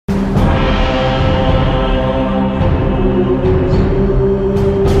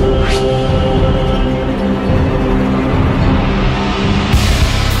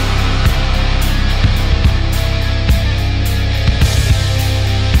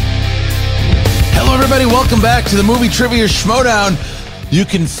everybody. Welcome back to the Movie Trivia Schmodown. You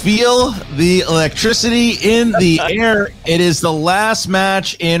can feel the electricity in the air. It is the last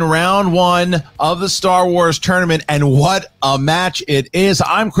match in round one of the Star Wars tournament, and what a match it is.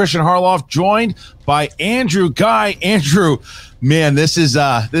 I'm Christian Harloff, joined by Andrew Guy. Andrew, man, this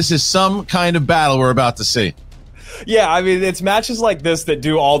is some kind of battle we're about to see. Yeah, I mean, it's matches like this that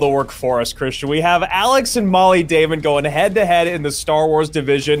do all the work for us, Christian. We have Alex and Molly Damon going head-to-head in the Star Wars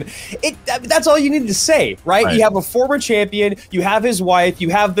division. That's all you need to say, right? You have a former champion, you have his wife, you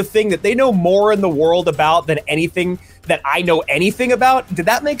have the thing that they know more in the world about than anything that I know anything about. Did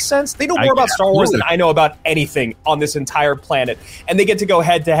that make sense? They know more about Star Wars than I know about anything on this entire planet. And they get to go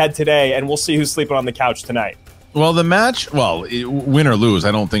head-to-head today, and we'll see who's sleeping on the couch tonight. Well, the match, win or lose,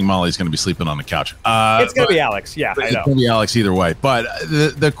 I don't think Molly's going to be sleeping on the couch. It's going to be Alex, yeah, I know. It's going to be Alex either way. But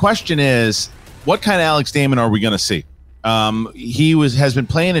the question is, what kind of Alex Damon are we going to see? He has been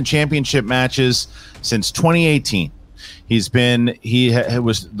playing in championship matches since 2018. He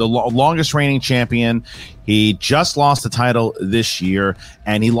was the longest reigning champion. He just lost the title this year,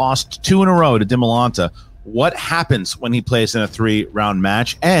 and he lost 2 in a row to Dimolanta. What happens when he plays in a 3-round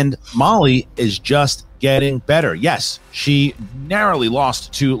match? And Molly is just getting better. Yes, she narrowly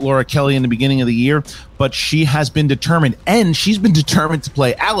lost to Laura Kelly in the beginning of the year, but she has been determined, and she's been determined to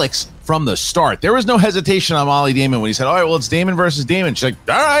play Alex from the start. There was no hesitation on Molly Damon when he said, all right, well, it's Damon versus Damon. She's like,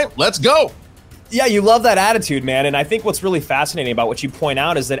 all right, let's go. Yeah, you love that attitude, man. And I think what's really fascinating about what you point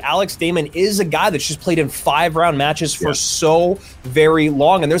out is that Alex Damon is a guy that's just played in 5-round matches for so very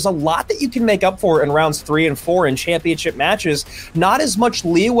long. And there's a lot that you can make up for in rounds 3 and 4 in championship matches. Not as much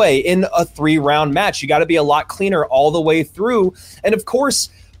leeway in a 3-round match. You got to be a lot cleaner all the way through. And of course,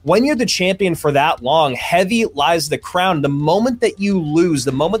 when you're the champion for that long, heavy lies the crown. The moment that you lose,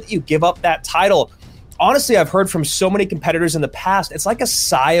 the moment that you give up that title, honestly, I've heard from so many competitors in the past, it's like a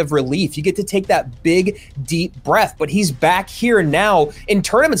sigh of relief. You get to take that big, deep breath. But he's back here now in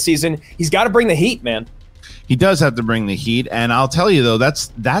tournament season. He's got to bring the heat, man. He does have to bring the heat. And I'll tell you, though, that's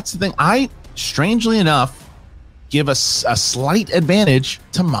the thing. I, strangely enough, give a slight advantage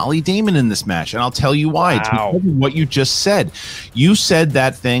to Molly Damon in this match. And I'll tell you why. It's because of what you just said. You said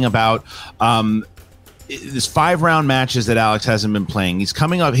that thing about this 5-round matches that Alex hasn't been playing. He's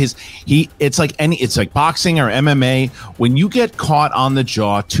coming up. It's like boxing or MMA. When you get caught on the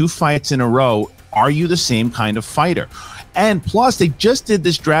jaw 2 fights in a row, are you the same kind of fighter? And plus, they just did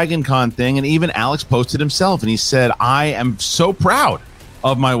this Dragon Con thing, and even Alex posted himself, and he said, I am so proud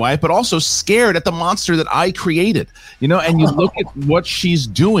of my wife, but also scared at the monster that I created. And you look at what she's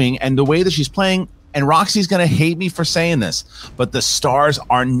doing and the way that she's playing. And Roxy's going to hate me for saying this, but the Stars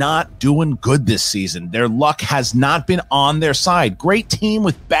are not doing good this season. Their luck has not been on their side. Great team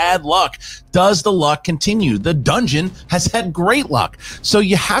with bad luck. Does the luck continue? The Dungeon has had great luck. So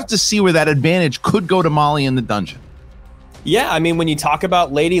you have to see where that advantage could go to Molly in the Dungeon. Yeah, I mean, when you talk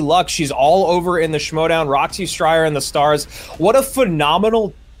about Lady Luck, she's all over in the Schmodown. Roxy Striar and the Stars. What a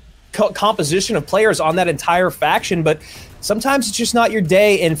phenomenal composition of players on that entire faction, but sometimes it's just not your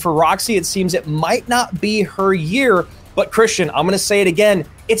day, and for Roxy, it seems it might not be her year. But Christian, I'm going to say it again,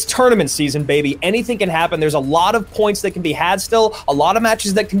 it's tournament season, baby. Anything can happen. There's a lot of points that can be had still, a lot of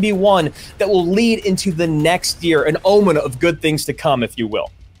matches that can be won that will lead into the next year, an omen of good things to come, if you will.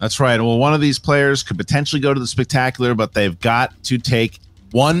 That's right. Well, one of these players could potentially go to the Spectacular, but they've got to take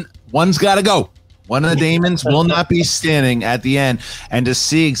one. One's got to go. One of the Damons will not be standing at the end. And to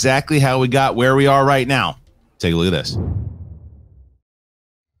see exactly how we got where we are right now, take a look at this.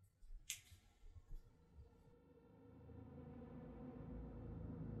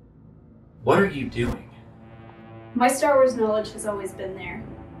 What are you doing? My Star Wars knowledge has always been there,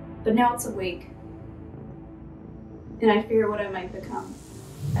 but now it's awake. And I fear what I might become.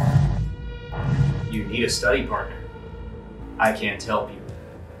 You need a study partner. I can't help you.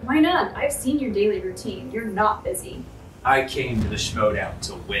 Why not? I've seen your daily routine. You're not busy. I came to the Schmodown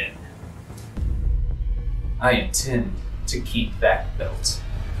to win. I intend to keep that belt.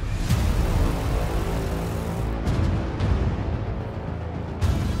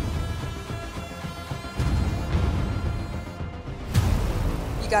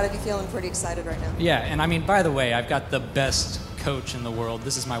 You gotta be feeling pretty excited right now. Yeah, and I mean, by the way, I've got the best coach in the world.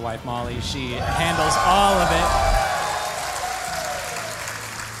 This is my wife, Molly. She handles all of it.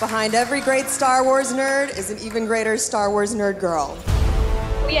 Behind every great Star Wars nerd is an even greater Star Wars nerd girl.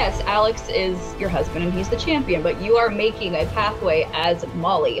 yes, Alex is your husband and he's the champion, but you are making a pathway as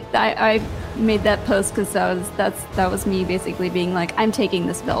Molly. I made that post because that was me basically being like, I'm taking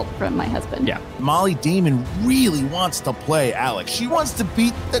this belt from my husband. Yeah. Molly Damon really wants to play Alex. She wants to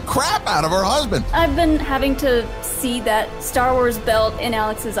beat the crap out of her husband. I've been having to see that Star Wars belt in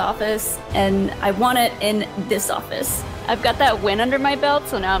Alex's office, and I want it in this office. I've got that win under my belt,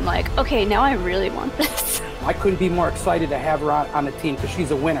 so now I'm like, okay, now I really want this. I couldn't be more excited to have her on the team because she's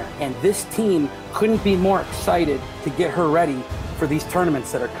a winner. And this team couldn't be more excited to get her ready for these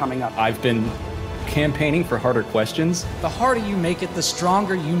tournaments that are coming up. I've been campaigning for harder questions. The harder you make it, the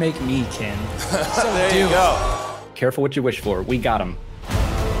stronger you make me, Ken. So there you go. Careful what you wish for. We got him.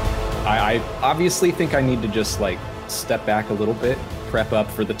 I obviously think I need to just step back a little bit, prep up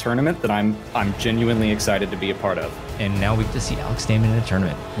for the tournament that I'm genuinely excited to be a part of. And now we get to see Alex Damon in a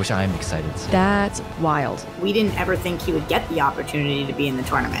tournament, which I'm excited to see. That's wild. We didn't ever think he would get the opportunity to be in the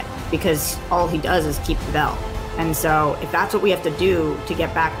tournament because all he does is keep the belt. And so if that's what we have to do to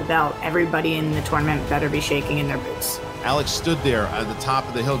get back the belt, everybody in the tournament better be shaking in their boots. Alex stood there at the top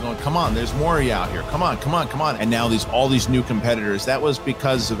of the hill going, come on, there's more of you out here. Come on, come on, come on. And now all these new competitors. That was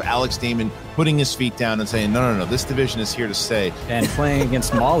because of Alex Damon putting his feet down and saying, no, this division is here to stay. And playing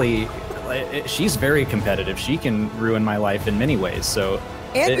against Molly, she's very competitive. She can ruin my life in many ways. So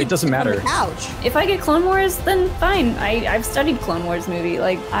it doesn't matter. If I get Clone Wars, then fine. I've studied Clone Wars movie.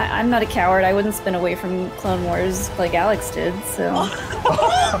 I'm not a coward. I wouldn't spin away from Clone Wars like Alex did. So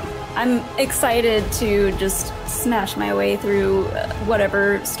I'm excited to just smash my way through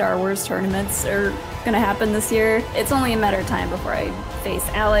whatever Star Wars tournaments are going to happen this year. It's only a matter of time before I face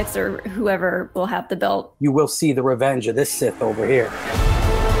Alex or whoever will have the belt. You will see the revenge of this Sith over here.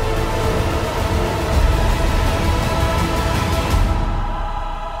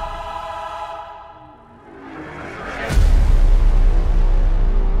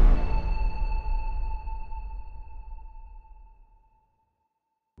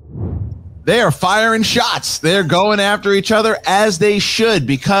 They are firing shots. They're going after each other as they should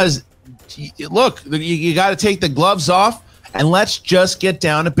because, look, you got to take the gloves off and let's just get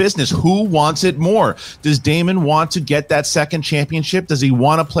down to business. Who wants it more? Does Damon want to get that second championship? Does he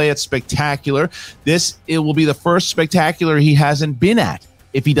want to play it spectacular? It will be the first spectacular he hasn't been at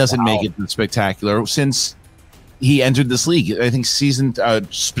if he doesn't make it spectacular since he entered this league. I think season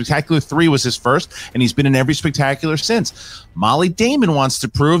Spectacular 3 was his first, and he's been in every spectacular since. Molly Damon wants to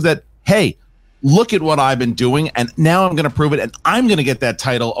prove that, hey, look at what I've been doing, and now I'm going to prove it, and I'm going to get that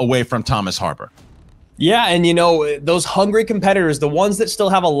title away from Thomas Harper. Yeah, and those hungry competitors, the ones that still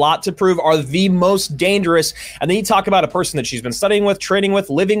have a lot to prove, are the most dangerous. And then you talk about a person that she's been studying with, training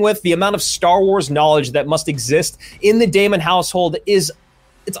with, living with. The amount of Star Wars knowledge that must exist in the Damon household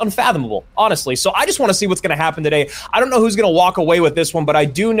it's unfathomable, honestly. So I just want to see what's going to happen today. I don't know who's going to walk away with this one, but I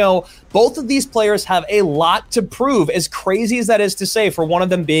do know both of these players have a lot to prove, as crazy as that is to say, for one of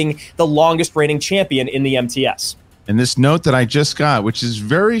them being the longest reigning champion in the MTS. And this note that I just got, which is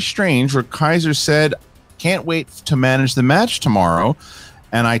very strange, where Kaiser said, can't wait to manage the match tomorrow.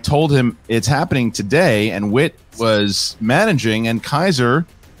 And I told him it's happening today, and Witt was managing, and Kaiser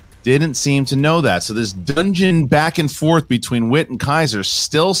didn't seem to know that. So this dungeon back and forth between Witt and Kaiser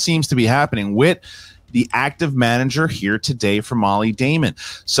still seems to be happening. Witt, the active manager here today for Molly Damon.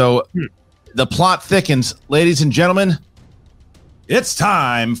 So the plot thickens. Ladies and gentlemen, it's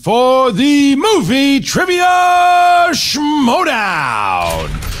time for the Movie Trivia Schmodown.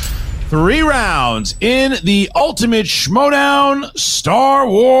 3 rounds in the Ultimate Schmodown Star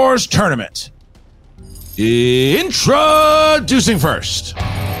Wars Tournament. Introducing first,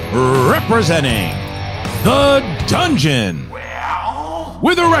 representing the Dungeon,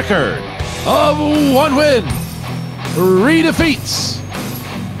 with a record of 1 win, 3 defeats,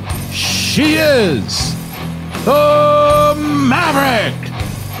 she is the Maverick,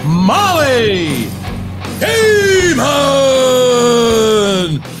 Molly Damon.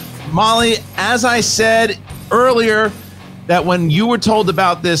 Molly, as I said earlier, that when you were told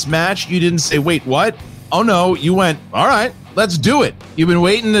about this match, you didn't say, wait, what? Oh, no, you went, all right, let's do it. You've been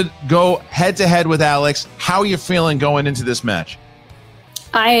waiting to go head-to-head with Alex. How are you feeling going into this match?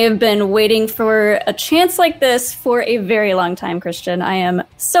 I have been waiting for a chance like this for a very long time, Christian. I am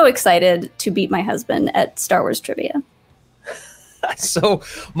so excited to beat my husband at Star Wars Trivia. So,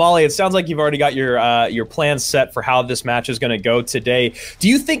 Molly, it sounds like you've already got your plans set for how this match is going to go today. Do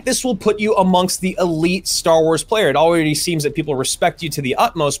you think this will put you amongst the elite Star Wars player? It already seems that people respect you to the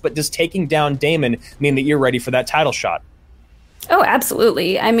utmost, but does taking down Damon mean that you're ready for that title shot? Oh,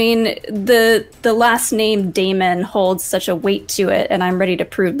 absolutely. I mean, the last name Damon holds such a weight to it, and I'm ready to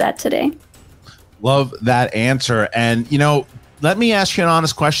prove that today. Love that answer. And, let me ask you an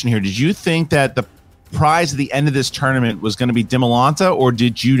honest question here. Did you think that the prize at the end of this tournament was going to be Dimolanta, or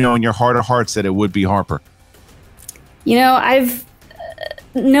did you know in your heart of hearts that it would be Harper? You know, I've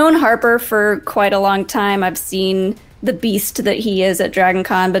known Harper for quite a long time. I've seen the beast that he is at Dragon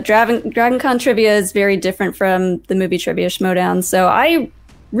Con, but Dragon Con trivia is very different from the movie Trivia Schmodown. So I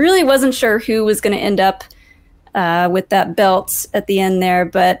really wasn't sure who was going to end up with that belt at the end there,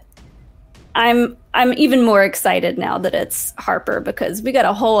 but I'm even more excited now that it's Harper, because we got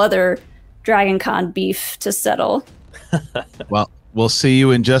a whole other Dragon Con beef to settle. Well, we'll see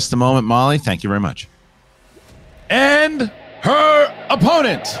you in just a moment, Molly. Thank you very much. And her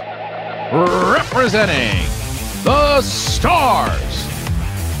opponent, representing the Stars,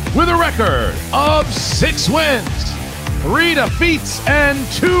 with a record of 6 wins, 3 defeats, and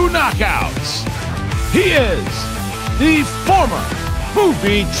 2 knockouts. He is the former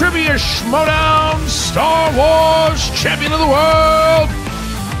Movie Trivia Schmodown Star Wars Champion of the World,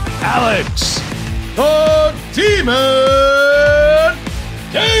 Alex the Demon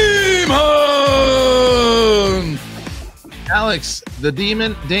Damon. Alex the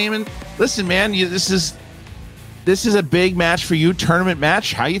Damon. Listen, man, this is a big match for you, tournament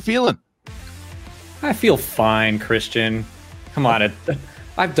match. How you feeling? I feel fine, Christian. Come on,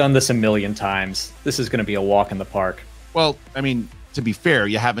 I've done this a million times. This is going to be a walk in the park. Well, I mean, to be fair,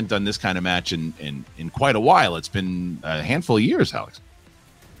 you haven't done this kind of match in quite a while. It's been a handful of years, Alex.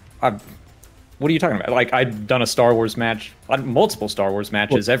 What are you talking about? Like, I've done a Star Wars match, multiple Star Wars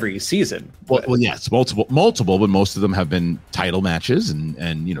matches every season. Well, yes, multiple, but most of them have been title matches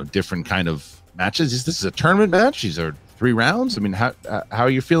and different kind of matches. This is a tournament match. These are 3 rounds. I mean, how are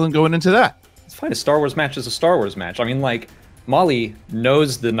you feeling going into that? It's fine. A Star Wars match is a Star Wars match. I mean, like, Molly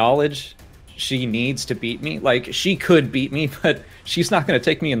knows the knowledge she needs to beat me. Like, she could beat me, but she's not going to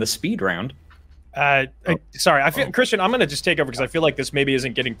take me in the speed round. Sorry, Christian, I'm going to just take over because I feel like this maybe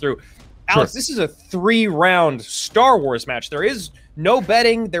isn't getting through. Alex, This is a 3-round Star Wars match. There is no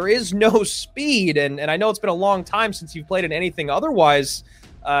betting. There is no speed. And I know it's been a long time since you've played in anything otherwise.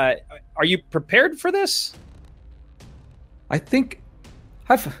 Are you prepared for this? I think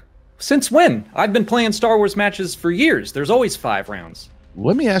since when? I've been playing Star Wars matches for years. There's always 5 rounds.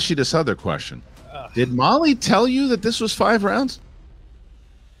 Let me ask you this other question. Did Molly tell you that this was 5 rounds?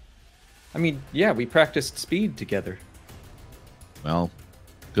 I mean, yeah, we practiced speed together. Well,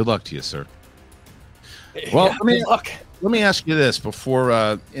 good luck to you, sir. Well, let me ask you this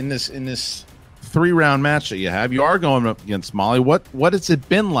before in this 3-round match that you have, you are going up against Molly. What has it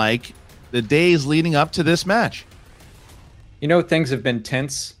been like the days leading up to this match? You know, things have been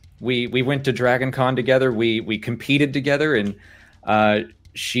tense. We went to Dragon Con together. We competed together, and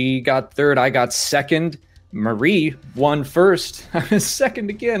she got 3rd. I got 2nd. Marie won 1st. I was 2nd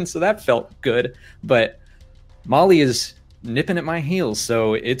again, so that felt good. But Molly is nipping at my heels,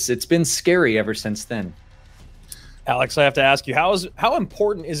 so it's been scary ever since then. Alex, I have to ask you, how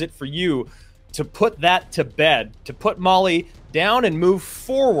important is it for you to put that to bed, to put Molly down and move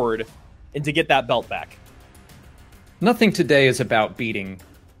forward and to get that belt back? Nothing today is about beating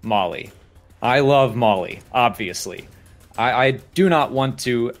Molly. I love Molly, obviously. I do not want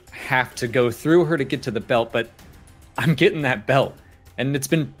to have to go through her to get to the belt, but I'm getting that belt. And it's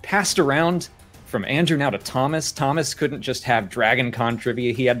been passed around from Andrew now to Thomas. Thomas couldn't just have Dragon Con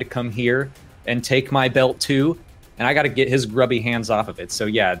trivia. He had to come here and take my belt too. And I got to get his grubby hands off of it. So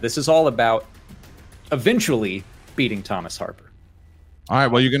yeah, this is all about eventually beating Thomas Harper. All right,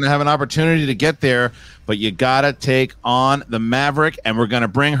 well, you're going to have an opportunity to get there, but you got to take on the Maverick, and we're going to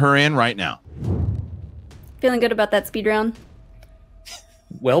bring her in right now. Feeling good about that speed round?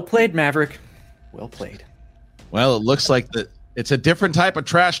 Well played, Maverick. Well played. Well, it looks like it's a different type of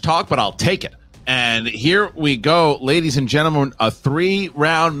trash talk, but I'll take it. And here we go, ladies and gentlemen, a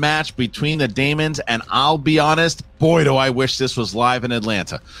 3-round match between the Damons, and I'll be honest, boy, do I wish this was live in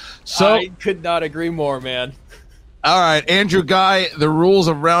Atlanta. So I could not agree more, man. All right, Andrew Guy, the rules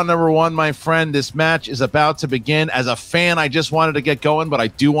of round number 1, my friend. This match is about to begin. As a fan, I just wanted to get going, but I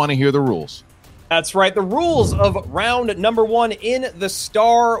do want to hear the rules. That's right. The rules of round number 1 in the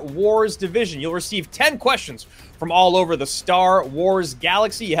Star Wars division. You'll receive 10 questions from all over the Star Wars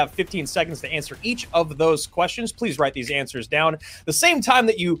galaxy. You have 15 seconds to answer each of those questions. Please write these answers down. The same time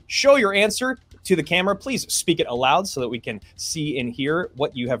that you show your answer to the camera, please speak it aloud so that we can see and hear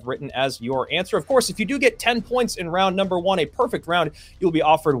what you have written as your answer. Of course, if you do get 10 points in round number 1, a perfect round, you'll be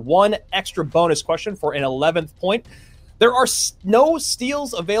offered 1 extra bonus question for an 11th point. There are no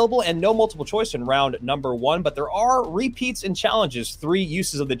steals available and no multiple choice in round number 1, but there are repeats and challenges, 3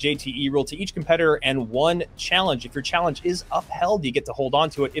 uses of the JTE rule to each competitor and 1 challenge. If your challenge is upheld, you get to hold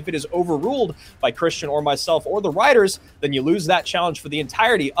on to it. If it is overruled by Christian or myself or the writers, then you lose that challenge for the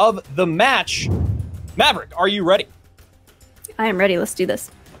entirety of the match. Maverick, are you ready? I am ready. Let's do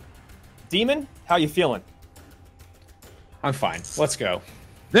this. Demon, how you feeling? I'm fine. Let's go.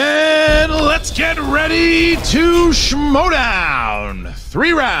 Then let's get ready to Schmodown.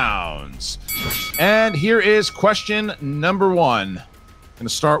 3 rounds. And here is question number 1. I'm going to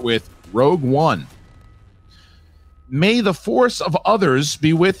start with Rogue One. May the force of others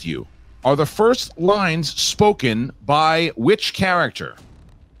be with you are the first lines spoken by which character?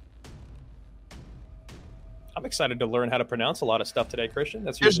 I'm excited to learn how to pronounce a lot of stuff today, Christian.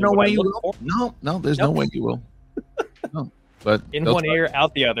 There's no way you will. No, there's no way you will. No. But in one ear,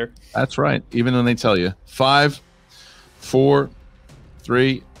 out the other. That's right. Even when they tell you. 5, 4,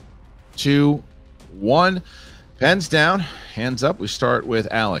 3, 2, 1. Pens down, hands up. We start with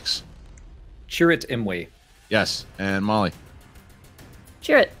Alex. Chirrut Imwe. Yes, and Molly.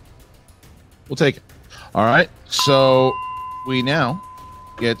 Chirrut. We'll take it. All right. So we now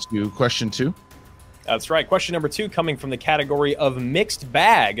get to question 2. That's right. Question number 2 coming from the category of mixed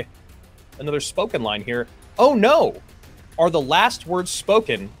bag. Another spoken line here. Oh no! Are the last words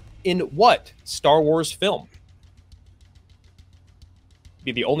spoken in what Star Wars film?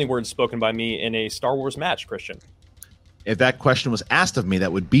 Be the only words spoken by me in a Star Wars match, Christian. If that question was asked of me,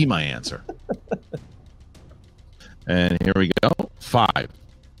 that would be my answer. And here we go. 5,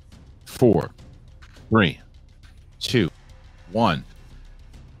 4, 3, 2, 1.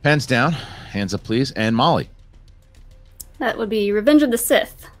 Pens down. Hands up, please. And Molly. That would be Revenge of the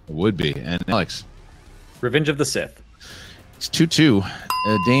Sith. It would be. And Alex. Revenge of the Sith. It's 2-2.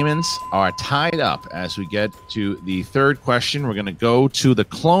 Damons are tied up as we get to the third question. We're going to go to the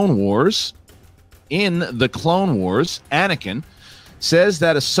Clone Wars. In the Clone Wars, Anakin says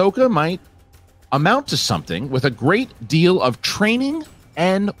that Ahsoka might amount to something with a great deal of training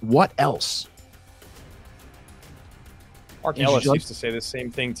and what else? Mark Ellis used to say the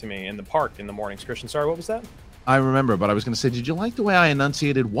same thing to me in the park in the mornings. Christian, sorry, what was that? I remember, but I was going to say, did you like the way I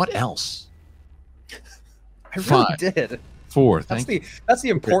enunciated what else? I really did. 4. That's the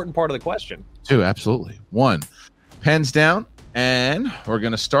important part of the question. 2, absolutely. 1. Pens down, and we're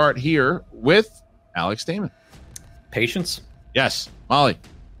going to start here with Alex Damon. Patience. Yes. Molly.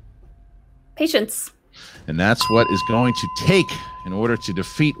 Patience. And that's what is going to take in order to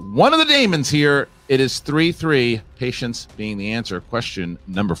defeat one of the Damons here. It is 3-3. Patience being the answer. Question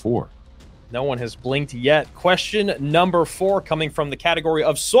number 4. No one has blinked yet. Question number 4 coming from the category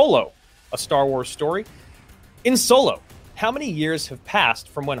of Solo, a Star Wars story. In Solo, how many years have passed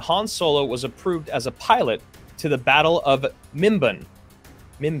from when Han Solo was approved as a pilot to the Battle of Mimban?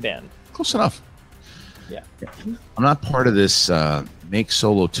 Close enough. Yeah. I'm not part of this make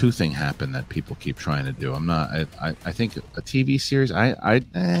Solo 2 thing happen that people keep trying to do. I'm not. I think a TV series. I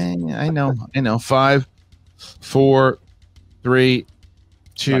know. 5, 4, 3,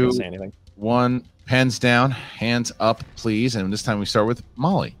 2, 1. Pens down, hands up, please. And this time we start with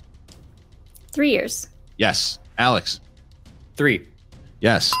Molly. 3 years. Yes. Alex. 3.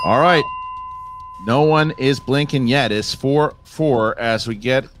 Yes. All right. No one is blinking yet. It's 4-4 as we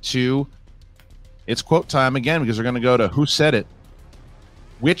get to it's quote time again because we're going to go to who said it.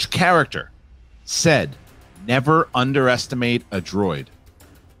 Which character said, "Never underestimate a droid"?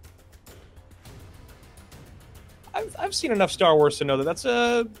 I've seen enough Star Wars to know that that's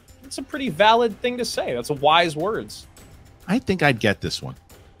a pretty valid thing to say. That's a wise words. I think I'd get this one.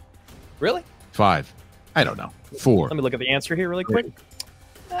 Really? 5. I don't know. 4. Let me look at the answer here really quick.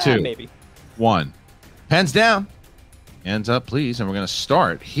 2. Maybe. 1. Pens down. Hands up, please. And we're going to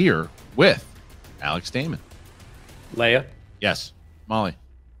start here with Alex Damon. Leia. Yes. Molly.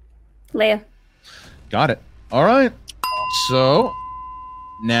 Leia. Got it. All right. So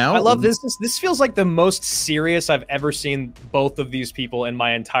now I love this. This feels like the most serious I've ever seen both of these people in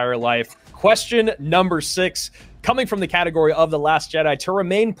my entire life. Question number 6, coming from the category of The Last Jedi, to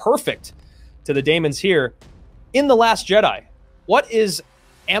remain perfect to the Damons here. In The Last Jedi, what is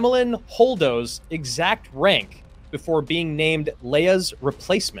Amilyn Holdo's exact rank before being named Leia's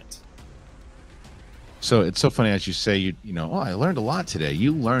replacement? So it's so funny as you say, you know, I learned a lot today.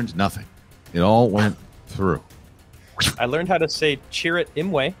 You learned nothing. It all went through. I learned how to say Chirrut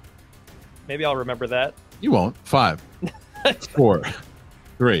Imwe. Maybe I'll remember that. You won't. 5, 4,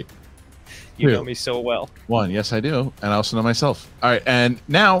 3. You 2, know me so well. 1. Yes, I do. And I also know myself. All right. And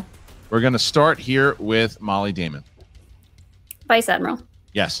now we're going to start here with Molly Damon. Vice Admiral.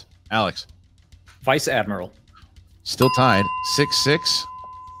 Yes. Alex. Vice Admiral. Still tied, 6-6.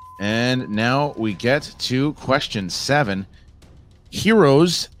 And now we get to question 7.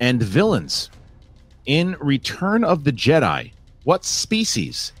 Heroes and villains. In Return of the Jedi, what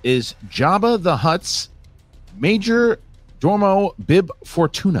species is Jabba the Hutt's Major Domo Bib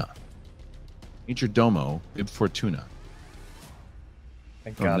Fortuna? Major Domo Bib Fortuna.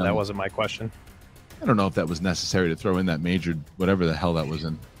 Thank God that wasn't my question. I don't know if that was necessary to throw in that major, whatever the hell that was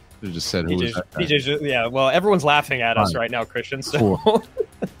in. They just said who was that? Yeah, well, everyone's laughing at us right now, Christian. So. Cool.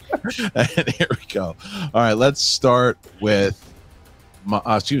 And here we go. All right, let's start with,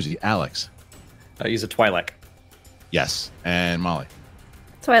 Alex. He's a Twi'lek. Yes, and Molly.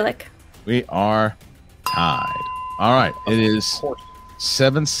 Twi'lek. We are tied. All right, it is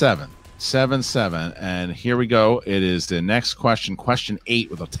 7-7. 7-7, and here we go. It is the next question, question 8,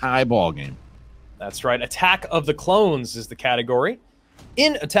 with a tie ball game. That's right. Attack of the Clones is the category.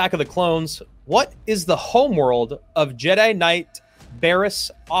 In Attack of the Clones, what is the homeworld of Jedi Knight Barriss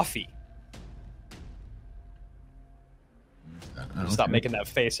Offee? Stop making that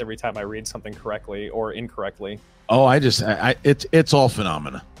face every time I read something correctly or incorrectly. Oh, it's all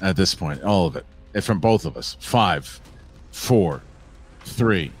phenomena at this point, all of it, from both of us. 5, 4,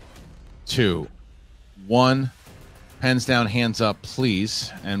 3, 2, 1. Pens down, hands up,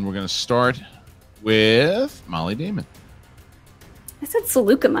 please. And we're going to start with Molly Damon. I said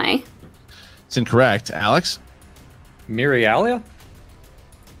Saleucami. It's incorrect. Alex? Mirialia?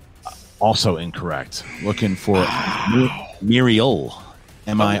 Also incorrect. Looking for Mirial. Mirial.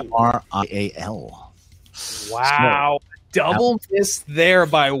 Wow. Double miss there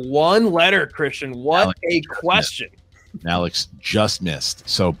by one letter, Christian. What Alex a question. Alex just missed.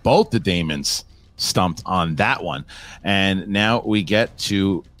 So both the Damons stumped on that one. And now we get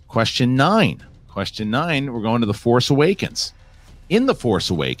to question 9. Question 9, we're going to The Force Awakens. In The Force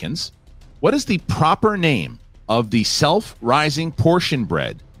Awakens, what is the proper name of the self-rising portion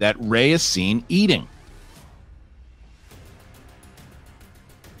bread that Rey is seen eating?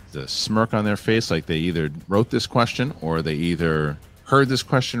 The smirk on their face, like they either wrote this question or they either heard this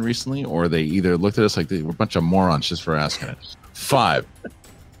question recently or they either looked at us like they were a bunch of morons just for asking it. 5,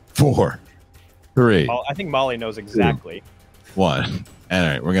 4, 3. I think Molly knows exactly. 1. All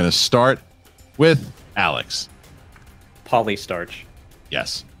right, we're going to start with Alex. Polystarch.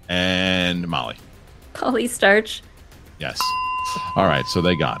 Yes. And Molly. Polystarch. Yes. All right, so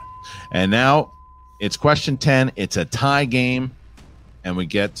they got it. And now it's question 10. It's a tie game. And we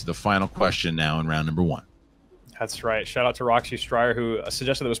get to the final question now in round number 1. That's right. Shout out to Roxy Stryer, who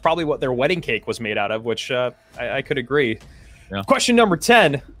suggested it was probably what their wedding cake was made out of, which I could agree. Yeah. Question number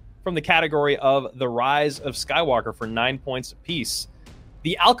 10 from the category of The Rise of Skywalker for 9 points apiece.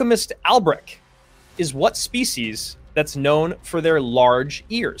 The alchemist Albrek is what species that's known for their large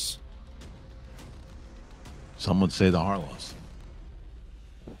ears? Some would say the Harlows.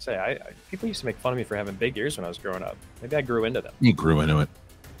 People used to make fun of me for having big ears when I was growing up. Maybe I grew into them. You grew into it.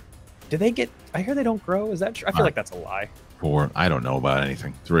 Do they get... I hear they don't grow. Is that true? I feel like that's a lie. 4. I don't know about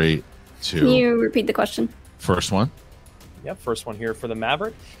anything. 3, 2. Can you repeat the question? First one. Yep, first one here for the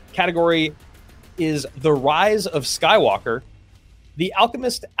Maverick. Category is The Rise of Skywalker. The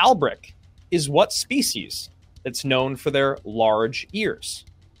alchemist Albrek is what species that's known for their large ears?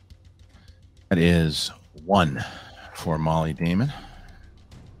 That is 1 for Molly Damon.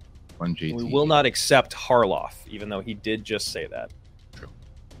 1 GT. We will not accept Harloff, even though he did just say that. True.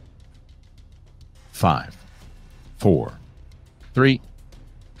 5, 4, 3,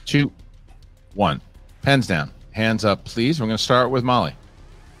 2, 1. Pens down. Hands up, please. We're going to start with Molly.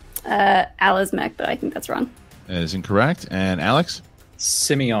 Alizmec, but I think that's wrong. That is incorrect. And Alex?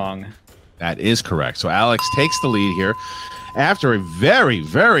 Simeong. That is correct. So Alex takes the lead here. After a very,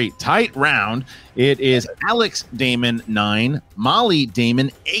 very tight round, it is Alex Damon 9, Molly Damon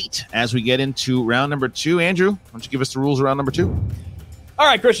 8 as we get into round number 2. Andrew, why don't you give us the rules of round number 2? All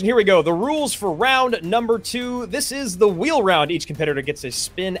right, Christian, here we go. The rules for round number 2. This is the wheel round. Each competitor gets a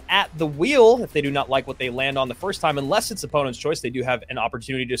spin at the wheel. If they do not like what they land on the first time, unless it's opponent's choice, they do have an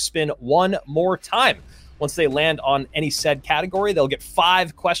opportunity to spin one more time. Once they land on any said category, they'll get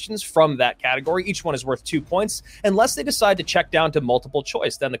 5 questions from that category. Each one is worth 2 points, unless they decide to check down to multiple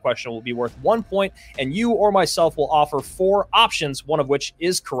choice. Then the question will be worth 1 point, and you or myself will offer 4 options, one of which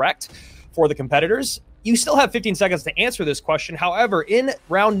is correct. For the competitors, you still have 15 seconds to answer this question. However, in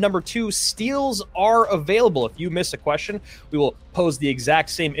round number 2, steals are available. If you miss a question, we will pose the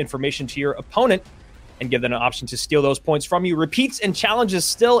exact same information to your opponent and give them an option to steal those points from you. Repeats and challenges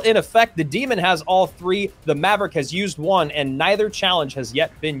still in effect. The Demon has all 3. The Maverick has used 1, and neither challenge has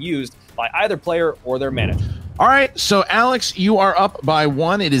yet been used by either player or their manager. All right, so Alex, you are up by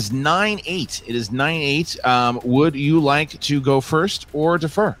 1. It is 9-8. It is 9-8. Would you like to go first or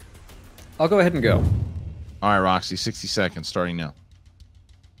defer? I'll go ahead and go. All right, Roxy, 60 seconds starting now.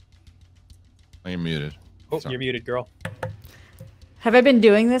 Oh, you're muted. Oh, you're muted, girl. Have I been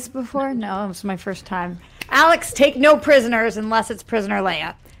doing this before? No, it's my first time. Alex, take no prisoners unless it's prisoner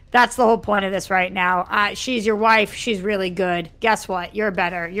Leia. That's the whole point of this right now. She's your wife. She's really good. Guess what? You're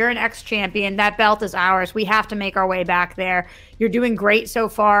better. You're an ex-champion. That belt is ours. We have to make our way back there. You're doing great so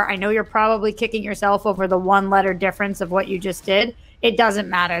far. I know you're probably kicking yourself over the one-letter difference of what you just did. It doesn't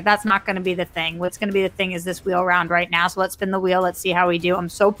matter. That's not going to be the thing. What's going to be the thing is this wheel round right now. So let's spin the wheel. Let's see how we do. I'm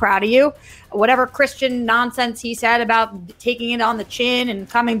so proud of you. Whatever Christian nonsense he said about taking it on the chin and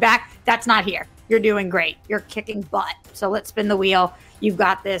coming back, that's not here. You're doing great. You're kicking butt. So let's spin the wheel. You've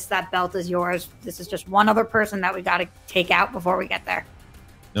got this. That belt is yours. This is just one other person that we got to take out before we get there.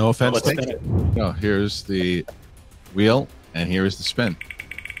 No offense. No, here's the wheel, and here is the spin.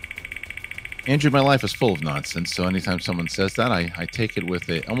 Andrew, my life is full of nonsense, so anytime someone says that, I take it with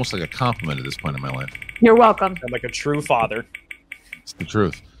almost like a compliment at this point in my life. You're welcome. I'm like a true father. It's the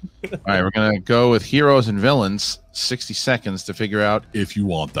truth. All right, we're going to go with heroes and villains. 60 seconds to figure out if you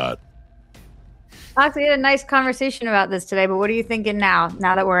want that. Alex, we had a nice conversation about this today, but what are you thinking now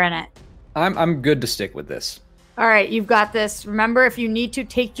that we're in it? I'm good to stick with this. All right, you've got this. Remember, if you need to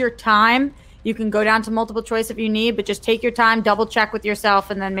take your time, you can go down to multiple choice if you need, but just take your time, double check with yourself,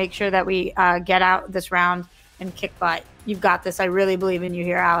 and then make sure that we get out this round and kick butt. You've got this. I really believe in you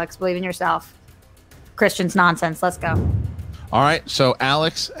here, Alex. Believe in yourself. Christian's nonsense. Let's go. All right, so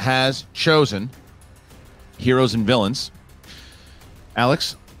Alex has chosen heroes and villains.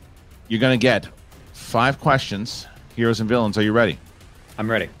 Alex, you're going to get 5 questions, heroes and villains. Are you ready? I'm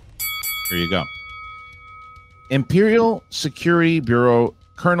ready. Here you go. Imperial Security Bureau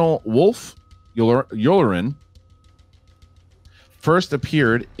Colonel Wolf Yularen first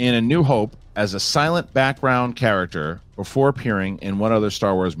appeared in A New Hope as a silent background character before appearing in what other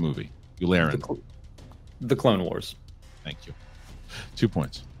Star Wars movie? Yularen. The Clone Wars. Thank you. 2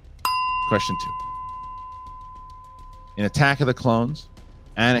 points. Question 2. In Attack of the Clones,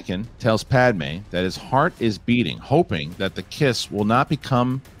 Anakin tells Padme that his heart is beating, hoping that the kiss will not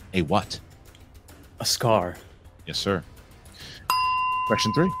become a what? A scar. Yes, sir.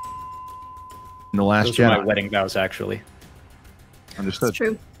 Question 3. In The Last Those Jedi. are my wedding vows, actually. Understood. It's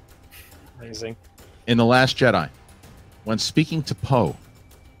true. Amazing. In The Last Jedi, when speaking to Poe,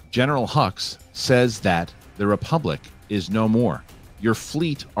 General Hux says that the Republic is no more. Your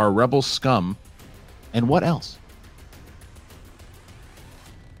fleet are rebel scum. And what else?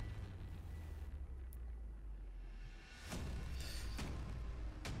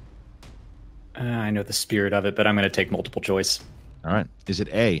 I know the spirit of it, but I'm going to take multiple choice. All right. Is it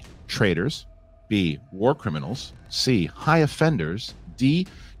A, traitors, B, war criminals, C, high offenders, D,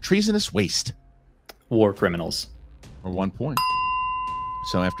 treasonous waste? War criminals. Or 1 point.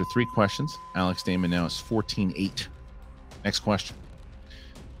 So after 3 questions, Alex Damon now is 14-8. Next question.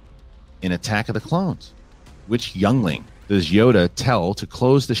 In Attack of the Clones, which youngling does Yoda tell to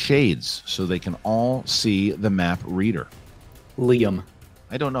close the shades so they can all see the map reader? Liam.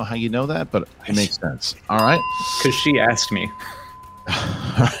 I don't know how you know that, but it makes sense. All right. Because she asked me.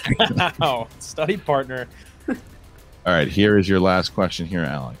 Wow. Study partner. All right. Here is your last question here,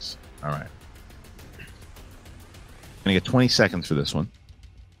 Alex. All right. I'm going to get 20 seconds for this one.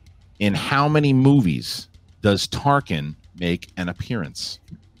 In how many movies does Tarkin make an appearance?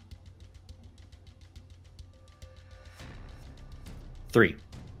 3.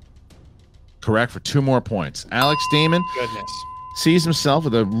 Correct for 2 more points. Alex Damon Goodness. sees himself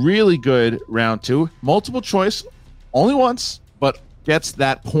with a really good round 2. Multiple choice, only once, but gets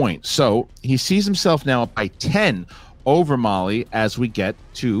that point. So he sees himself now by 10 over Molly as we get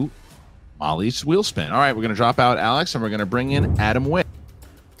to Molly's wheel spin. All right, we're going to drop out Alex, and we're going to bring in Adam Witt.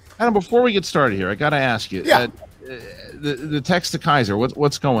 Adam, before we get started here, I got to ask you, the text to Kaiser,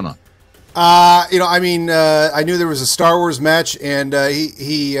 what's going on? I knew there was a Star Wars match, and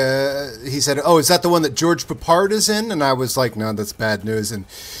he said, "Oh, is that the one that George Papard is in?" And I was like, "No, that's bad news." And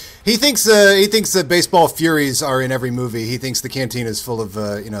he thinks that baseball furies are in every movie. He thinks the canteen is full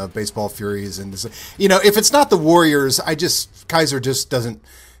of baseball furies, and if it's not the Warriors, Kaiser just doesn't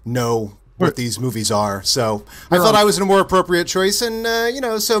know what these movies are. So I thought I was in a more appropriate choice, and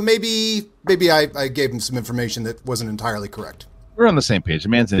so maybe I gave him some information that wasn't entirely correct. We're on the same page. The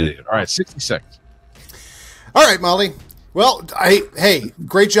man's an idiot. All right, 60 seconds. All right, Molly. Well, hey,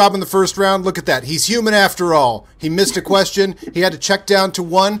 great job in the first round. Look at that. He's human after all. He missed a question. He had to check down to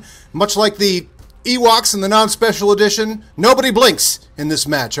 1. Much like the Ewoks in the non-special edition, nobody blinks in this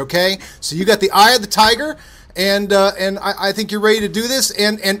match, okay? So you got the eye of the tiger, and I think you're ready to do this.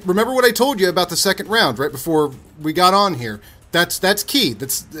 And remember what I told you about the second round right before we got on here. That's key.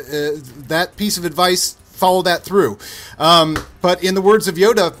 That's that piece of advice. Follow that through. But in the words of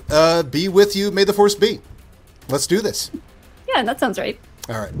Yoda, be with you, may the force be. Let's do this. Yeah, that sounds right.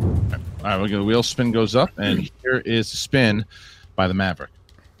 All right. All right, the wheel spin goes up, and here is the spin by the Maverick.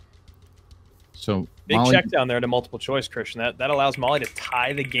 So big Molly, check down there to multiple choice, Christian. That allows Molly to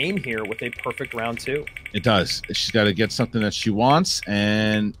tie the game here with a perfect round 2. It does. She's got to get something that she wants,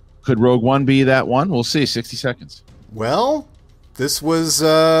 and could Rogue One be that one? We'll see. 60 seconds. Well, this was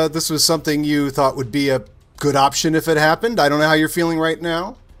something you thought would be a good option if it happened. I don't know how you're feeling right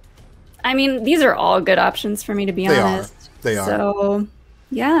now. I mean, these are all good options for me, to be honest. They are. So,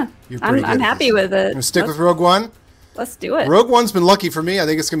 yeah, I'm happy with it. Gonna stick with Rogue One? Let's do it. Rogue One's been lucky for me. I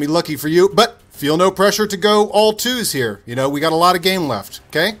think it's going to be lucky for you. But feel no pressure to go all 2s here. You know, we got a lot of game left,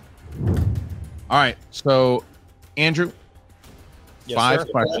 okay? All right, so, Andrew, Yes, 5 sir.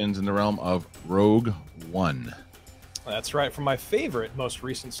 questions in the realm of Rogue One. That's right. From my favorite, most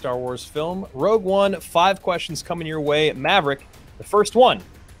recent Star Wars film, Rogue One, 5 questions coming your way. Maverick, the first one in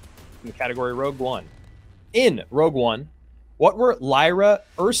the category Rogue One. In Rogue One, what were Lyra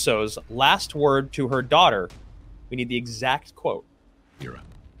Erso's last word to her daughter? We need the exact quote. Lyra.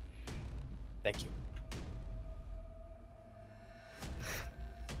 Thank you.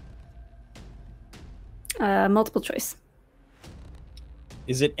 Multiple choice.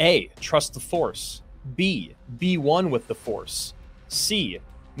 Is it A, trust the Force, B, be one with the Force, C,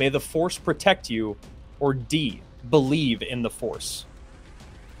 may the Force protect you, or D, believe in the Force?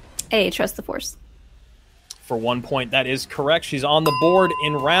 A, trust the Force. For 1 point, that is correct. She's on the board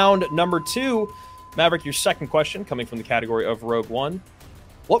in round number 2. Maverick, your second question, coming from the category of Rogue One.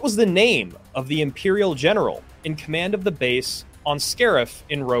 What was the name of the Imperial general in command of the base on Scarif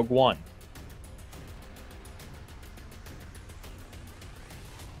in Rogue One?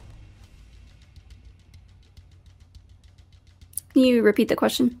 Can you repeat the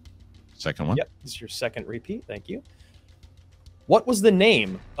question? Second one. Yep, this is your second repeat. Thank you. What was the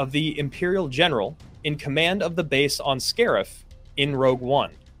name of the Imperial general in command of the base on Scarif in Rogue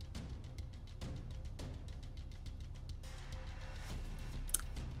One?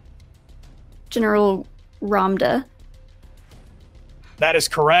 General Ramda. That is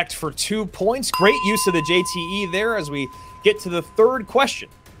correct for 2 points. Great use of the JTE there as we get to the third question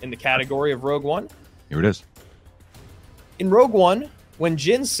in the category of Rogue One. Here it is. In Rogue One, when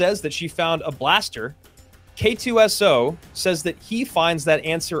Jyn says that she found a blaster, K2SO says that he finds that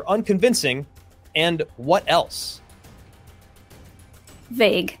answer unconvincing, and what else?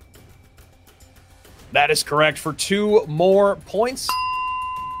 Vague. That is correct for 2 more points.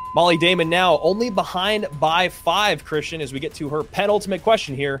 Molly Damon now only behind by 5, Christian, as we get to her penultimate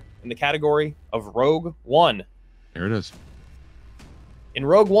question here in the category of Rogue One. Here it is. In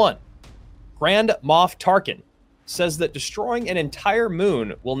Rogue One, Grand Moff Tarkin says that destroying an entire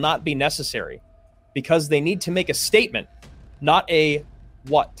moon will not be necessary because they need to make a statement, not a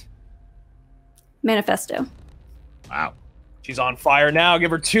what? Manifesto. Wow. She's on fire now.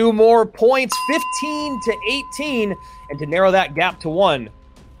 Give her 2 more points, 15 to 18. And to narrow that gap to 1,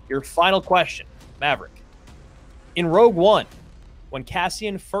 your final question, Maverick. In Rogue One, when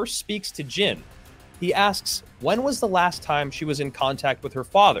Cassian first speaks to Jyn, he asks, when was the last time she was in contact with her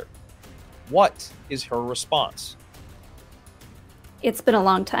father? What is her response? It's been a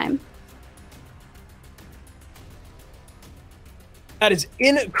long time. That is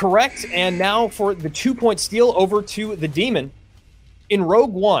incorrect. And now for the 2-point steal over to the Demon. In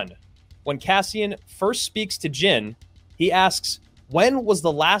Rogue One, when Cassian first speaks to Jyn, he asks, when was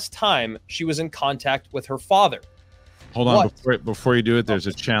the last time she was in contact with her father? Hold on, before you do it, there's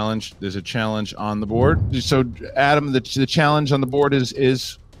a challenge. There's a challenge on the board. So, Adam, the challenge on the board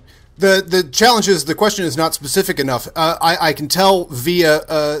is the challenge is the question is not specific enough. I can tell via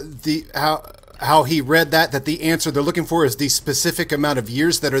how he read that the answer they're looking for is the specific amount of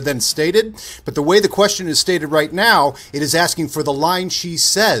years that are then stated. But the way the question is stated right now, it is asking for the line she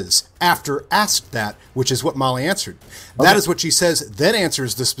says after asked that, which is what Molly answered. Okay. That is what she says, then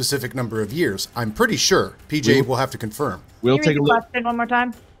answers the specific number of years. I'm pretty sure. PJ will have to confirm. We'll take a look. Question one more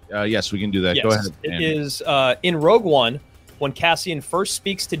time. Yes, we can do that. Yes, Go ahead. It is in Rogue One, when Cassian first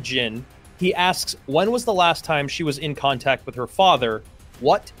speaks to Jyn, he asks, when was the last time she was in contact with her father?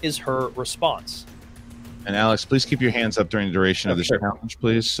 What is her response? And Alex, please keep your hands up during the duration of this challenge,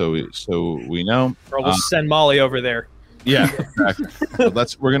 please, so we know. Or we'll send Molly over there. Yeah, exactly.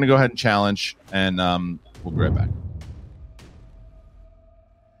 So we're going to go ahead and challenge, and we'll be right back.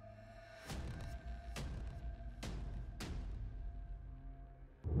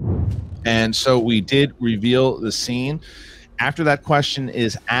 And so we did reveal the scene. After that question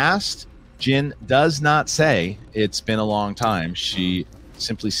is asked, Jin does not say it's been a long time. She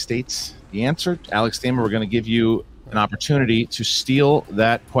simply states the answer. Alex Damon, we're going to give you an opportunity to steal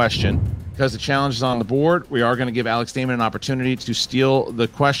that question. Because the challenge is on the board, we are going to give Alex Damon an opportunity to steal the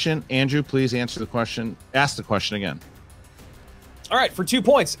question. Andrew, please answer the question. Ask the question again. All right, for 2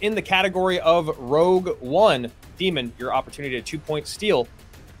 points in the category of Rogue One, Demon, your opportunity to 2-point steal.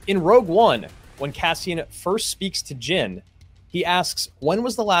 In Rogue One, when Cassian first speaks to Jin, he asks, when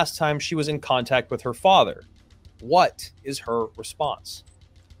was the last time she was in contact with her father? What is her response?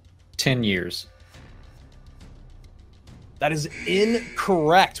 10 years. That is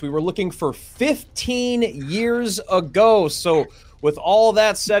incorrect. We were looking for 15 years ago. So with all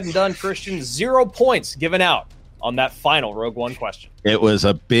that said and done, Christian, 0 points given out on that final Rogue One question. It was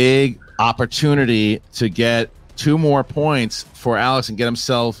a big opportunity to get 2 more points for Alex and get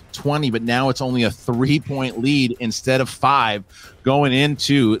himself 20, but now it's only a 3-point lead instead of 5 going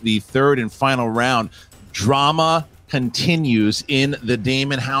into the third and final round. Drama continues in the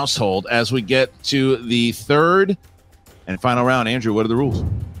Damon household as we get to the third and final round. Andrew, what are the rules?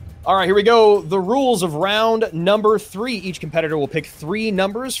 All right, here we go. The rules of round number 3. Each competitor will pick 3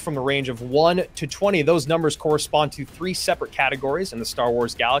 numbers from the range of 1 to 20. Those numbers correspond to 3 separate categories in the Star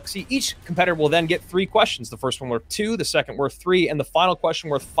Wars galaxy. Each competitor will then get 3 questions. The first one worth 2, the second worth 3, and the final question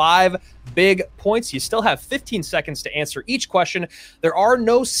worth 5 big points. You still have 15 seconds to answer each question. There are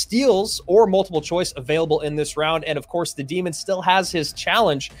no steals or multiple choice available in this round. And of course, the Demon still has his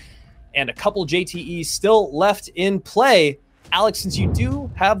challenge and a couple JTEs still left in play. Alex, since you do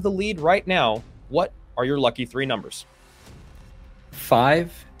have the lead right now, what are your lucky 3 numbers?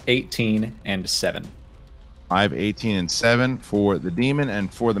 5, 18, and 7. 5, 18, and 7 for the Demon,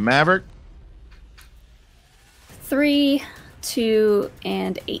 and for the Maverick? 3, 2,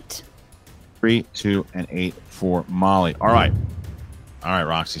 and 8. 3, 2, and 8 for Molly. All right,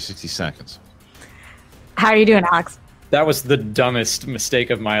 Roxy, 60 seconds. How are you doing, Alex? That was the dumbest mistake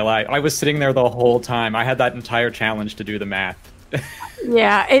of my life. I was sitting there the whole time. I had that entire challenge to do the math.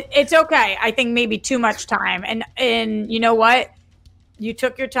 Yeah, it's okay. I think maybe too much time. And you know what? You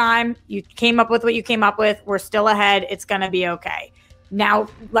took your time. You came up with what you came up with. We're still ahead. It's going to be okay. Now,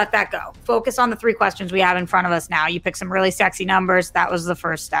 let that go. Focus on the 3 questions we have in front of us now. You picked some really sexy numbers. That was the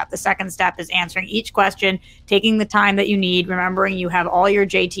first step. The second step is answering each question, taking the time that you need, remembering you have all your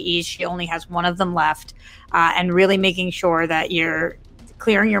JTEs. She only has 1 of them left, and really making sure that you're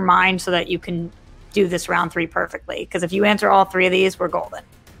clearing your mind so that you can do this round 3 perfectly. Because if you answer all 3 of these, we're golden.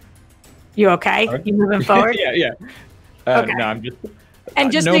 You okay? Right. You moving forward? Yeah. Okay. No, I'm just... And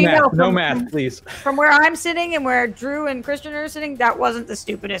just no so you math, know, no math, please. From where I'm sitting and where Drew and Christian are sitting, that wasn't the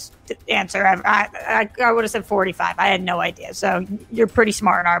stupidest answer ever. I would have said 45. I had no idea. So you're pretty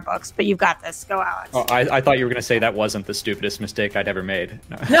smart in our books, but you've got this. Go, Alex. Oh, I thought you were going to say that wasn't the stupidest mistake I'd ever made.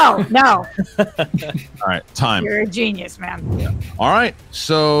 No. All right, time. You're a genius, man. Yeah. All right,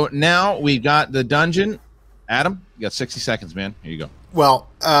 so now we got the dungeon. Adam, you got 60 seconds, man. Here you go. Well,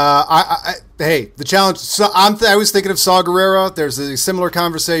 hey, the challenge. So I was thinking of Saw Gerrera. There's a similar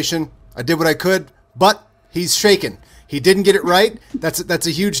conversation. I did what I could, but he's shaken. He didn't get it right. That's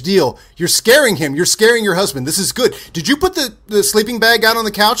a huge deal. You're scaring him. You're scaring your husband. This is good. Did you put the sleeping bag out on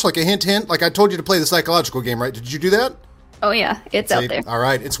the couch like a hint? Like I told you to play the psychological game, right? Did you do that? Oh, yeah. It's out there. All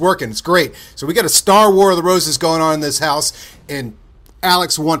right. It's working. It's great. So we got a Star War of the Roses going on in this house, and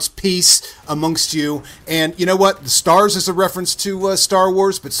Alex wants peace amongst you. And you know what? The stars is a reference to Star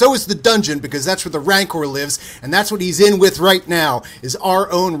Wars, but so is the dungeon, because that's where the Rancor lives, and that's what he's in with right now, is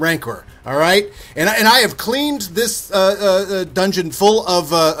our own Rancor. All right? And I have cleaned this dungeon full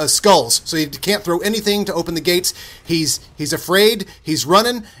of skulls, so you can't throw anything to open the gates. He's afraid, he's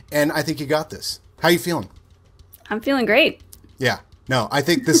running, and I think you got this. How you feeling? I'm feeling great. Yeah. No, I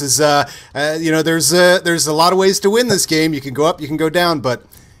think this is, there's a lot of ways to win this game. You can go up, you can go down, but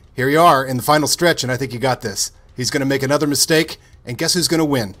here you are in the final stretch, and I think you got this. He's going to make another mistake, and guess who's going to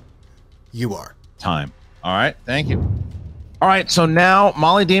win? You are. Time. All right, thank you. All right, so now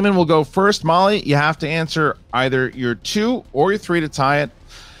Molly Damon will go first. Molly, you have to answer either your 2 or your 3 to tie it.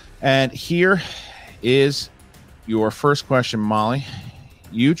 And here is your first question, Molly.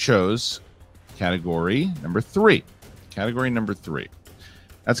 You chose category number 3. Category number 3.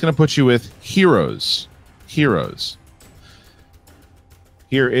 That's going to put you with heroes. Heroes.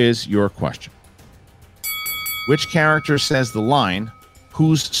 Here is your question. Which character says the line,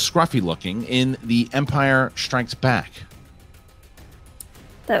 "Who's scruffy looking" in The Empire Strikes Back?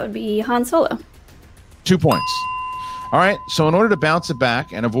 That would be Han Solo. 2 points. All right, so in order to bounce it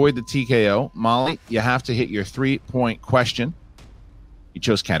back and avoid the TKO, Molly, you have to hit your 3-point question. You You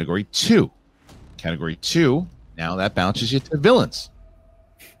chose category 2. Category 2, now that bounces you to villains.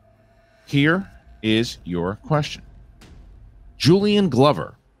 Here is your question. Julian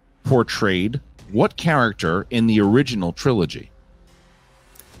Glover portrayed what character in the original trilogy?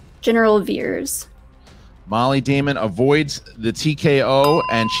 General Veers. Molly Damon avoids the TKO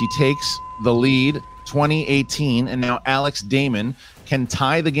and she takes the lead 2018. And now Alex Damon can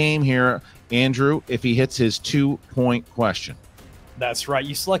tie the game here, Andrew, if he hits his 2-point question. That's right.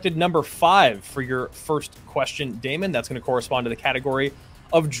 You selected number 5 for your first question, Damon. That's going to correspond to the category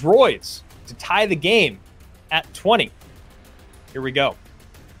of droids to tie the game at 20. Here we go.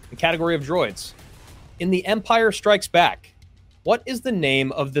 The category of droids. In The Empire Strikes Back, what is the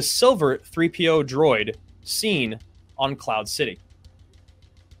name of the silver 3PO droid seen on Cloud City?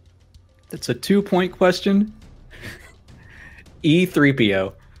 That's a 2-point question.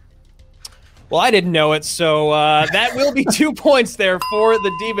 E3PO. Well, I didn't know it, so that will be 2 points there for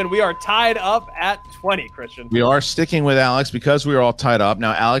the Demon. We are tied up at 20, Christian. We are sticking with Alex because we are all tied up.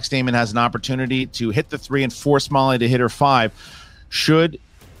 Now, Alex Damon has an opportunity to hit the 3 and force Molly to hit her 5. Should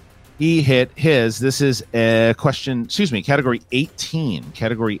he hit his, this is a question, category 18.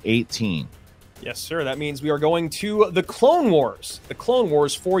 Category 18. Yes, sir. That means we are going to the Clone Wars. The Clone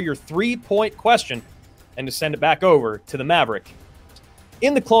Wars for your 3-point question and to send it back over to the Maverick.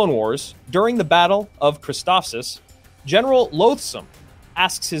 In the Clone Wars, during the Battle of Christophsis, General Loathsome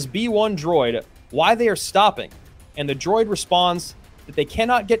asks his B-1 droid why they are stopping, and the droid responds that they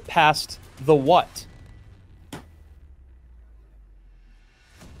cannot get past the what?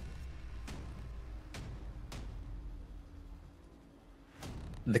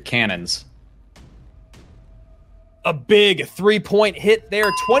 The cannons. A big 3-point hit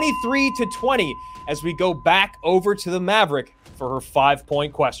there, 23-20, as we go back over to the Maverick for her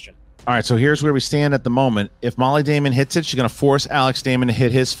 5-point question. All right, so here's where we stand at the moment. If Molly Damon hits it, she's going to force Alex Damon to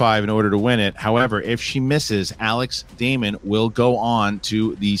hit his 5 in order to win it. However, if she misses, Alex Damon will go on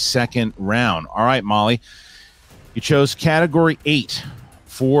to the second round. All right, Molly, you chose category 8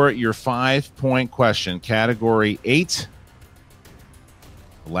 for your 5-point question. Category 8,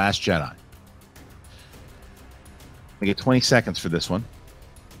 The Last Jedi. I get 20 seconds for this one.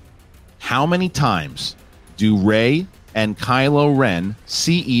 How many times do Rey and Kylo Ren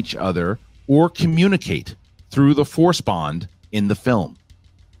see each other or communicate through the Force bond in the film?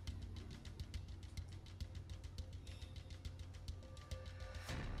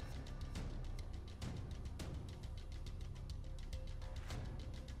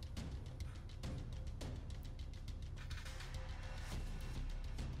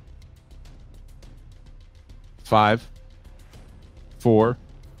 Five, 4.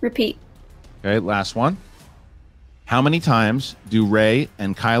 Repeat. Okay, last one. How many times do Rey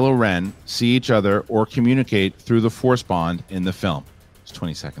and Kylo Ren see each other or communicate through the Force bond in the film? It's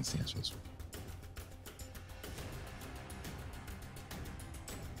 20 seconds to answer this one.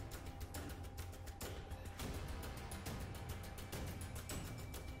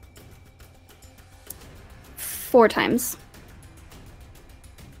 Four times.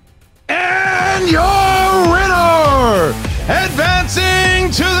 And your winner,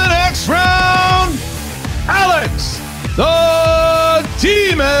 advancing to the next round, Alex the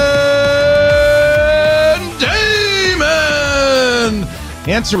Demon Damon.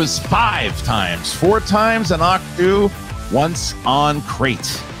 The answer was 5 times. 4 times on Octu, once on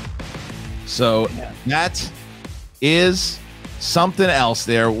Crate. So that is something else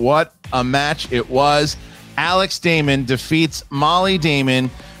there. What a match it was. Alex Damon defeats Molly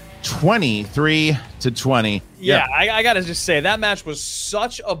Damon 23-20. Yeah, I got to just say, that match was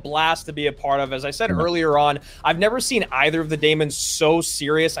such a blast to be a part of. As I said earlier on, I've never seen either of the Damons so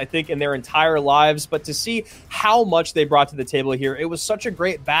serious, I think, in their entire lives. But to see how much they brought to the table here, it was such a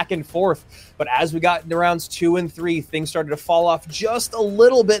great back and forth. But as we got into rounds 2 and 3, things started to fall off just a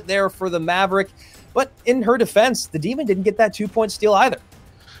little bit there for the Maverick. But in her defense, the Demon didn't get that 2-point steal either.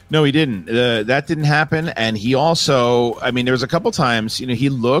 No, he didn't. That didn't happen. And he also, I mean, there was a couple times, he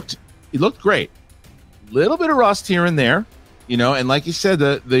looked great. Little bit of rust here and there, and like you said,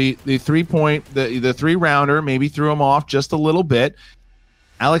 the 3-point, the 3-rounder maybe threw him off just a little bit.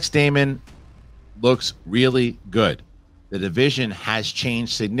 Alex Damon looks really good. The division has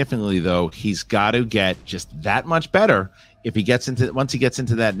changed significantly, though. He's got to get just that much better if he gets once he gets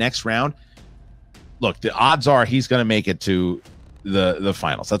into that next round. Look, the odds are he's going to make it to the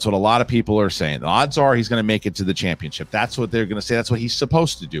finals. That's what a lot of people are saying. The odds are he's going to make it to the championship. That's what they're going to say. That's what he's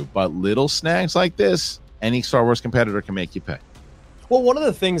supposed to do. But little snags like this, any Star Wars competitor can make you pay. Well, one of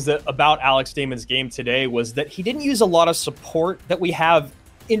the things that about Alex Damon's game today was that he didn't use a lot of support that we have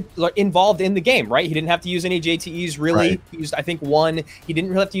involved in the game, right? He didn't have to use any JTEs really. Right. He used, I think, one. He didn't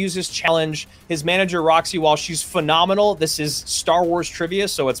really have to use his challenge. His manager, Roxy, while she's phenomenal, this is Star Wars trivia,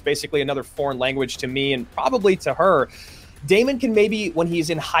 so it's basically another foreign language to me and probably to her. Damon can maybe, when he's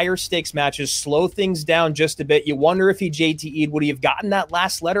in higher stakes matches, slow things down just a bit. You wonder if he JTE'd, would he have gotten that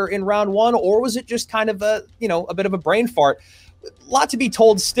last letter in round one, or was it just kind of a bit of a brain fart? A lot to be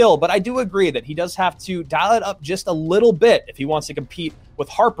told still, but I do agree that he does have to dial it up just a little bit if he wants to compete with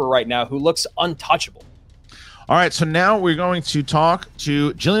Harper right now, who looks untouchable. All right, so now we're going to talk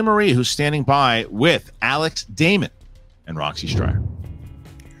to Jillian Marie, who's standing by with Alex Damon and Roxy Striar.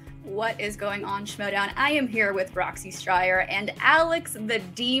 What is going on, Schmodown? I am here with Roxy Striar and Alex the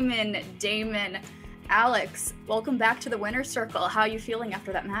Demon Damon. Alex, welcome back to the winner's circle. How are you feeling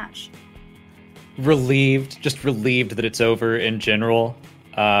after that match? Just relieved that it's over in general.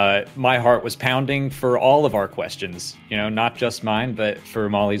 My heart was pounding for all of our questions, not just mine, but for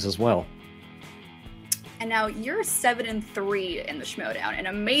Molly's as well. And now you're 7-3 in the Schmodown, an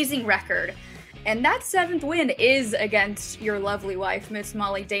amazing record. And that 7th win is against your lovely wife, Miss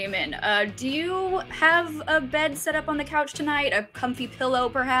Molly Damon. Do you have a bed set up on the couch tonight? A comfy pillow,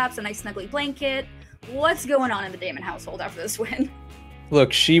 perhaps? A nice snuggly blanket? What's going on in the Damon household after this win?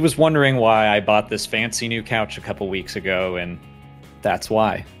 Look, she was wondering why I bought this fancy new couch a couple weeks ago, and that's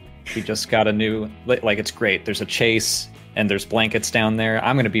why. She just got a new, it's great. There's a chase, and there's blankets down there.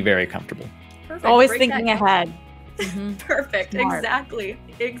 I'm going to be very comfortable. Perfect. Always thinking ahead. Mm-hmm. Perfect. Smart.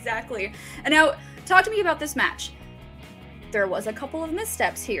 Exactly. And now, talk to me about this match. There was a couple of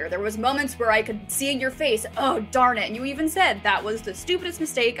missteps here. There was moments where I could see in your face, oh, darn it. And you even said that was the stupidest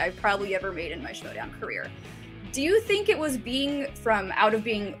mistake I've probably ever made in my Schmodown career. Do you think it was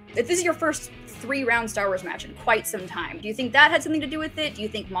this is your first 3-round Star Wars match in quite some time. Do you think that had something to do with it? Do you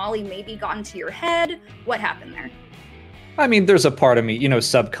think Molly maybe got into your head? What happened there? I mean, there's a part of me,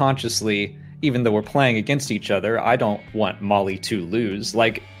 subconsciously, even though we're playing against each other, I don't want Molly to lose.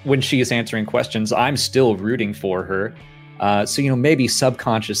 Like, when she is answering questions, I'm still rooting for her. So, maybe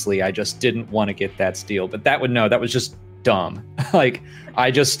subconsciously, I just didn't want to get that steal. But that was just dumb.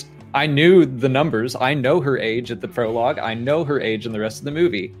 I knew the numbers. I know her age at the prologue. I know her age in the rest of the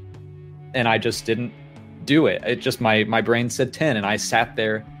movie. And I just didn't do it. It just, my brain said 10. And I sat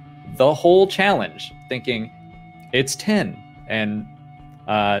there the whole challenge thinking, it's 10. And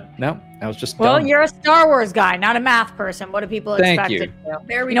no, I was just Well, dumb. You're a Star Wars guy, not a math person. What do people expect you. to do?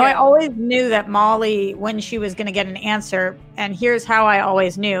 There we go. I always knew that Molly, when she was going to get an answer, and here's how I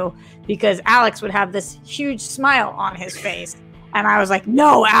always knew, because Alex would have this huge smile on his face. And I was like,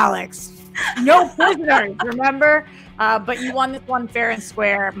 no, Alex, no prisoners, remember? But you won this one fair and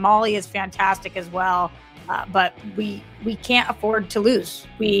square. Molly is fantastic as well. But we can't afford to lose.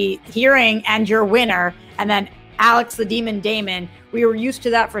 Hearing and your winner, and then Alex the Demon Damon, we were used to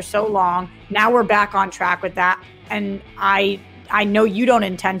that for so long. Now we're back on track with that. And I know you don't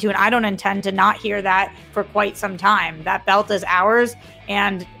intend to, and I don't intend to not hear that for quite some time. That belt is ours,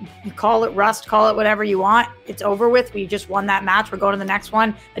 and you call it rust, call it whatever you want. It's over with. We just won that match. We're going to the next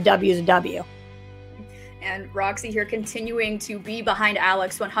one. A W is a W. And Roxy here continuing to be behind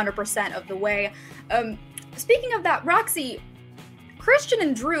Alex 100% of the way. Speaking of that, Roxy, Christian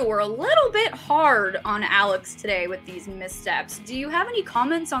and Drew were a little bit hard on Alex today with these missteps. Do you have any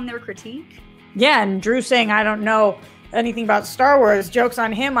comments on their critique? Yeah, and Drew saying, I don't know anything about Star Wars. Joke's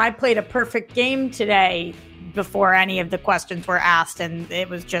on him. I played a perfect game today before any of the questions were asked, and it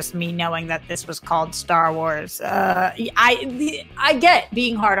was just me knowing that this was called Star Wars. I get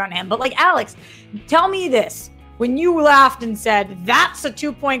being hard on him, but like, Alex, tell me this. When you laughed and said, that's a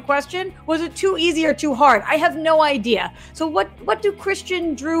 2-point question, was it too easy or too hard? I have no idea. So what do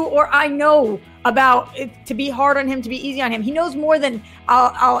Christian, Drew, or I know about it to be hard on him, to be easy on him? He knows more than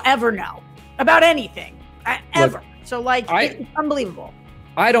I'll ever know about anything, ever. Look, so it's unbelievable.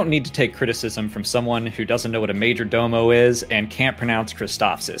 I don't need to take criticism from someone who doesn't know what a major domo is and can't pronounce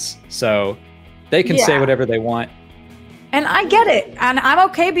Christophsis. So they can say whatever they want. And I get it. And I'm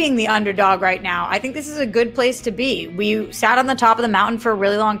okay being the underdog right now. I think this is a good place to be. We sat on the top of the mountain for a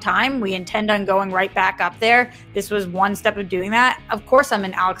really long time. We intend on going right back up there. This was one step of doing that. Of course, I'm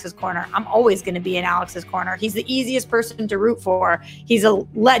in Alex's corner. I'm always going to be in Alex's corner. He's the easiest person to root for. He's a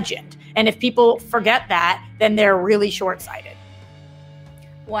legend. And if people forget that, then they're really short-sighted.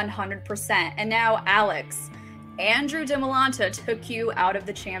 100%. And now, Alex, Andrew DiMolanta took you out of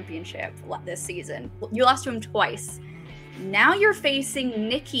the championship this season. You lost to him twice. Now you're facing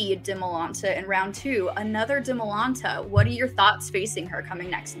Nikki DiMolanta in round 2, another DiMolanta. What are your thoughts facing her coming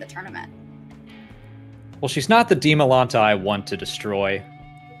next in the tournament? Well, she's not the DiMolanta I want to destroy,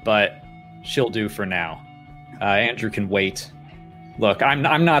 but she'll do for now. Andrew can wait. Look, I'm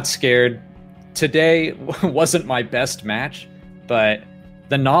not scared. Today wasn't my best match, but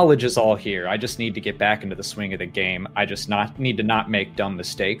the knowledge is all here. I just need to get back into the swing of the game. I just need to not make dumb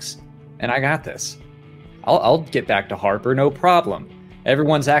mistakes, and I got this. I'll get back to Harper, no problem.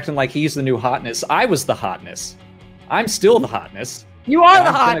 Everyone's acting like he's the new hotness. I was the hotness. I'm still the hotness. You are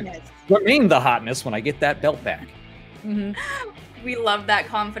the hotness. Remain the hotness when I get that belt back. Mm-hmm. We love that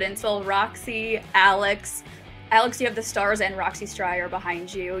confidence. Well, Roxy, Alex, you have the stars and Roxy Stryer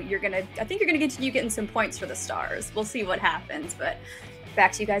behind you. I think you're gonna get you getting some points for the stars. We'll see what happens, but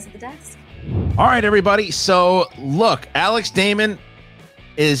back to you guys at the desk. All right, everybody. So look, Alex Damon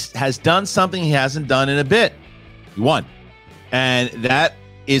has done something he hasn't done in a bit. He won. And that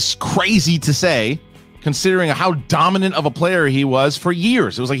is crazy to say, considering how dominant of a player he was for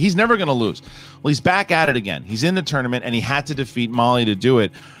years. It was like he's never going to lose. Well, he's back at it again. He's in the tournament, and he had to defeat Molly to do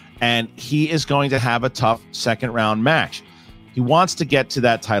it. And he is going to have a tough second-round match. He wants to get to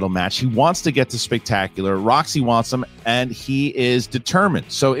that title match. He wants to get to Spectacular. Roxy wants him, and he is determined.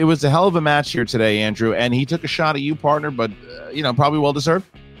 So it was a hell of a match here today, Andrew, and he took a shot at you, partner, but, probably well-deserved.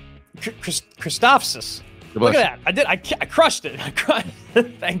 Christopsis. Look at that. I crushed it.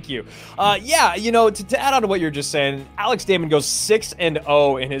 Thank you. To add on to what you're just saying, Alex Damon goes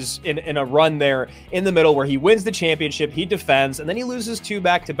 6-0 in a run there in the middle where he wins the championship, he defends, and then he loses 2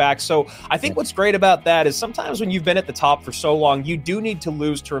 back-to-back. So I think what's great about that is sometimes when you've been at the top for so long, you do need to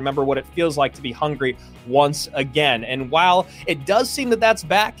lose to remember what it feels like to be hungry once again. And while it does seem that that's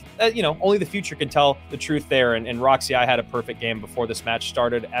back, only the future can tell the truth there. And Roxy, I had a perfect game before this match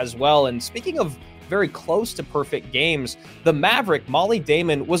started as well. And speaking of very close to perfect games, the Maverick, Molly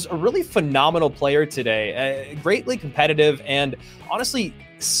Damon, was a really phenomenal player today, greatly competitive, and honestly,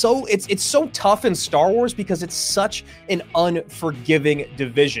 it's so tough in Star Wars because it's such an unforgiving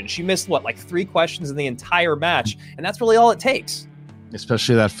division. She missed 3 questions in the entire match, and that's really all it takes.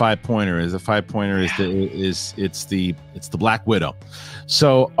 Especially that 5-pointer. It's the Black Widow.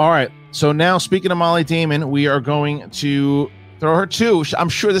 So all right. So now, speaking of Molly Damon, we are going to throw her too. I'm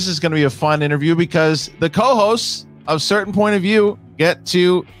sure this is going to be a fun interview because the co-hosts of Certain Point of View get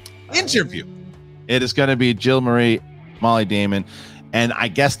to interview. It is going to be Jill Marie, Molly Damon, and I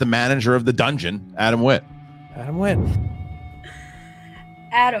guess the manager of the dungeon, Adam Witt.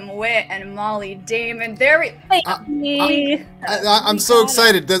 Adam Witt and Molly Damon. I'm so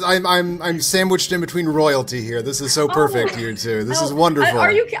excited that I'm sandwiched in between royalty here. This is so perfect, you two. This is wonderful.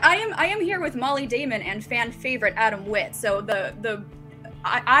 I am here with Molly Damon and fan favorite Adam Witt. So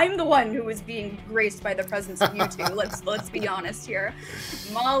I'm the one who is being graced by the presence of you two. Let's be honest here.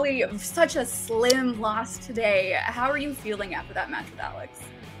 Molly, such a slim loss today. How are you feeling after that match with Alex?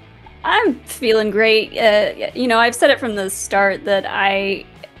 I'm feeling great. I've said it from the start that I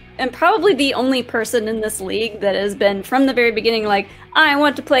am probably the only person in this league that has been from the very beginning like, I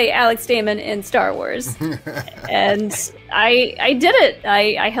want to play Alex Damon in Star Wars. And I did it.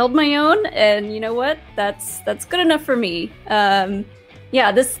 I held my own, and you know what? That's good enough for me.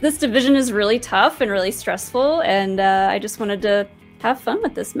 This division is really tough and really stressful, and I just wanted to have fun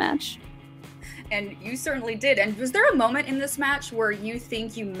with this match. And you certainly did. And was there a moment in this match where you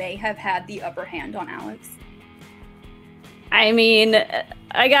think you may have had the upper hand on Alex? I mean,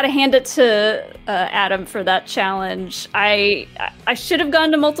 I gotta hand it to Adam for that challenge. I should have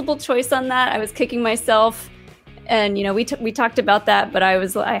gone to multiple choice on that. I was kicking myself, and we talked about that. But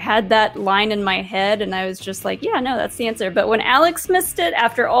I had that line in my head, and I was just like, yeah, no, that's the answer. But when Alex missed it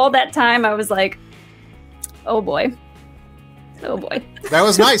after all that time, I was like, oh boy. Oh boy. That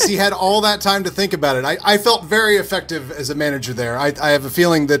was nice. He had all that time to think about it. I felt very effective as a manager there. I have a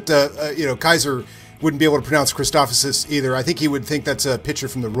feeling that Kaiser wouldn't be able to pronounce Christophersis either. I think he would think that's a pitcher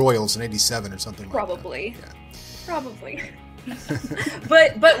from the Royals in '87 or something Probably. like that. Yeah. Probably.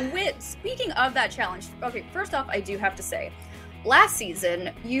 But Witt, speaking of that challenge, okay, first off, I do have to say, last season,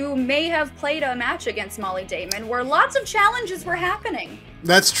 you may have played a match against Molly Damon where lots of challenges were happening.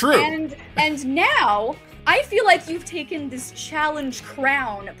 That's true. And now I feel like you've taken this challenge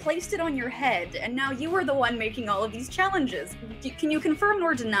crown, placed it on your head, and now you are the one making all of these challenges. Can you confirm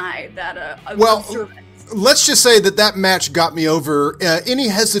nor deny that? Let's just say that match got me over any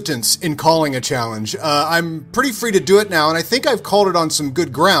hesitance in calling a challenge. I'm pretty free to do it now, and I think I've called it on some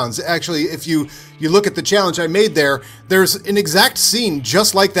good grounds. Actually, if you look at the challenge I made there's an exact scene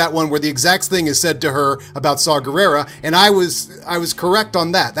just like that one where the exact thing is said to her about Saw Gerrera, and I was correct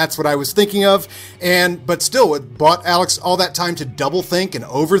on that. That's what I was thinking of, but still, it bought Alex all that time to double think and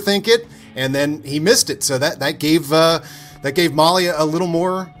overthink it, and then he missed it. So that gave Molly a little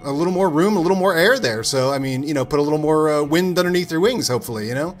more room, a little more air there. So, I mean, put a little more wind underneath her wings,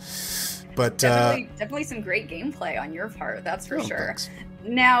 hopefully, But definitely some great gameplay on your part. That's for sure. Thanks.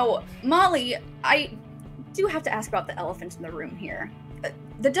 Now, Molly, I do have to ask about the elephant in the room here.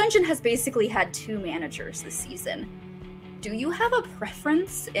 The Dungeon has basically had 2 managers this season. Do you have a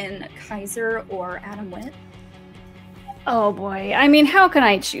preference in Kaiser or Adam Witt? Oh boy. I mean, how can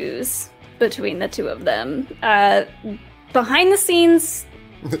I choose between the two of them? Behind the scenes...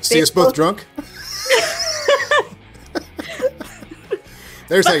 See us both drunk?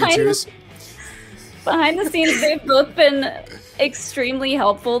 There's how you choose. Behind the scenes, they've both been extremely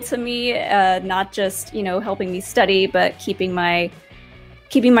helpful to me, not just, helping me study, but keeping my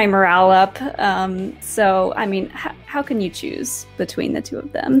morale up. So, I mean, how can you choose between the two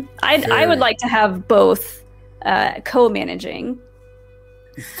of them? I would like to have both co-managing.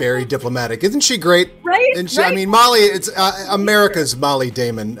 Very diplomatic. Isn't she great? Right? And I mean, Molly, it's America's Molly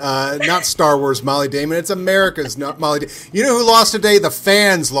Damon, not Star Wars Molly Damon. It's America's not Molly Damon. You know who lost today? The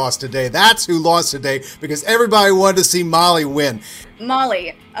fans lost today. That's who lost today because everybody wanted to see Molly win.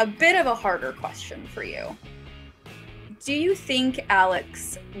 Molly, a bit of a harder question for you. Do you think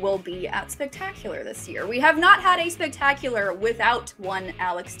Alex will be at Spectacular this year? We have not had a Spectacular without one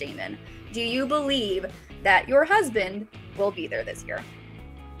Alex Damon. Do you believe that your husband will be there this year?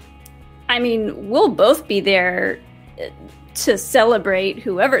 I mean, we'll both be there to celebrate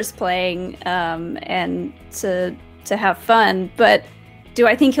whoever's playing and to have fun. But do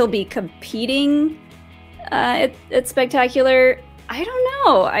I think he'll be competing at Spectacular? I don't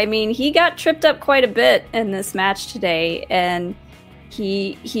know. I mean, he got tripped up quite a bit in this match today, and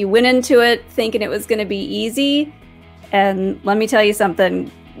he went into it thinking it was going to be easy. And let me tell you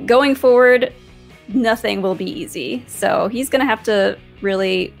something. Going forward, nothing will be easy. So he's going to have to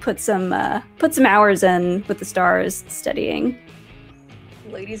really put some hours in with the stars studying.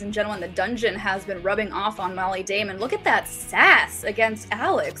 Ladies and gentlemen, the Dungeon has been rubbing off on Molly Damon. Look at that sass against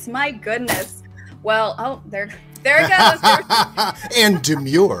Alex. My goodness. Well, oh, there it goes. And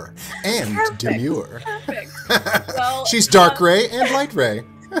demure. Perfect. Well, she's dark ray and light ray.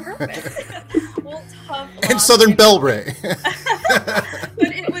 Perfect. Well, tough and Southern Belle Ray.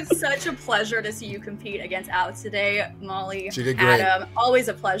 But it was such a pleasure to see you compete against Alex today, Molly. She did great. Adam, always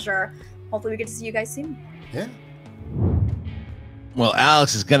a pleasure. Hopefully we get to see you guys soon. Yeah. Well,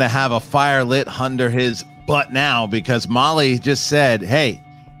 Alex is going to have a fire lit under his butt now because Molly just said, hey,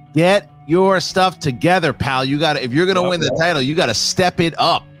 get your stuff together, pal. You got to, if you're going to win the title, you got to step it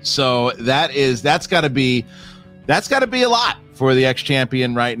up. So that's got to be a lot for the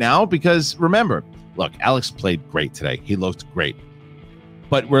ex-champion right now because remember, look, Alex played great today. He looked great.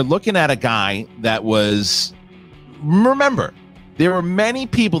 But we're looking at a guy that was, remember, there were many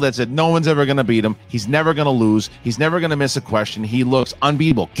people that said no one's ever going to beat him. He's never going to lose. He's never going to miss a question. He looks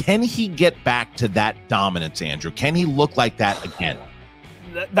unbeatable. Can he get back to that dominance, Andrew? Can he look like that again?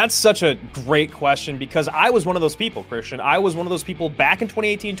 That's such a great question because I was one of those people, Christian. I was one of those people back in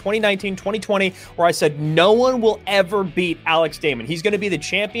 2018, 2019, 2020, where I said no one will ever beat Alex Damon. He's going to be the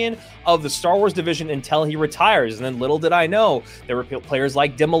champion of the Star Wars division until he retires. And then little did I know, there were players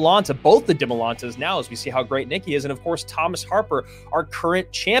like Dimolanta, both the Demolantas now, as we see how great Nikki is. And of course, Thomas Harper, our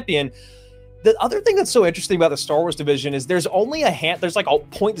current champion. The other thing that's so interesting about the Star Wars division is there's only there's like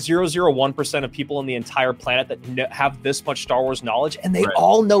 0.001% of people on the entire planet that have this much Star Wars knowledge, and they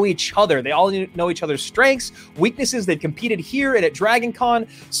all know each other. They all know each other's strengths, weaknesses. They've competed here and at Dragon Con.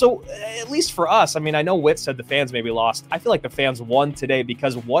 So at least for us, I mean, I know Witt said the fans maybe lost. I feel like the fans won today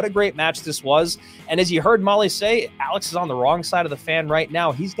because what a great match this was. And as you heard Molly say, Alex is on the wrong side of the fan right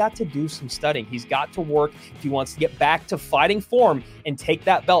now. He's got to do some studying. He's got to work if he wants to get back to fighting form and take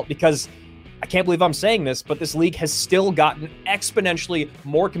that belt because I can't believe I'm saying this, but this league has still gotten exponentially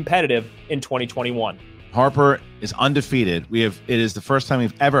more competitive in 2021. Harper is undefeated. It is the first time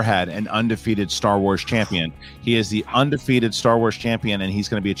we've ever had an undefeated Star Wars champion. He is the undefeated Star Wars champion, and he's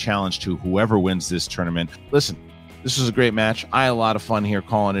going to be a challenge to whoever wins this tournament. Listen, this was a great match. I had a lot of fun here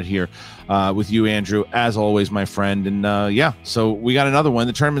calling it here with you, Andrew, as always, my friend. And yeah, so we got another one.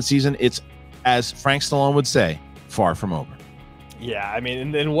 The tournament season, it's, as Frank Stallone would say, far from over. Yeah, I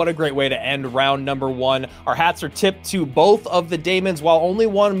mean, and what a great way to end round number one. Our hats are tipped to both of the Damons while only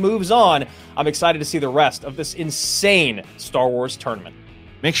one moves on. I'm excited to see the rest of this insane Star Wars tournament.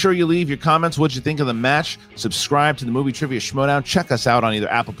 Make sure you leave your comments. What'd you think of the match? Subscribe to the Movie Trivia Schmodown. Check us out on either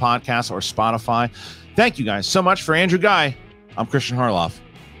Apple Podcasts or Spotify. Thank you guys so much. For Andrew Guy, I'm Christian Harloff.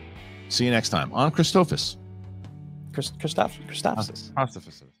 See you next time on Christophus.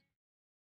 Christophus.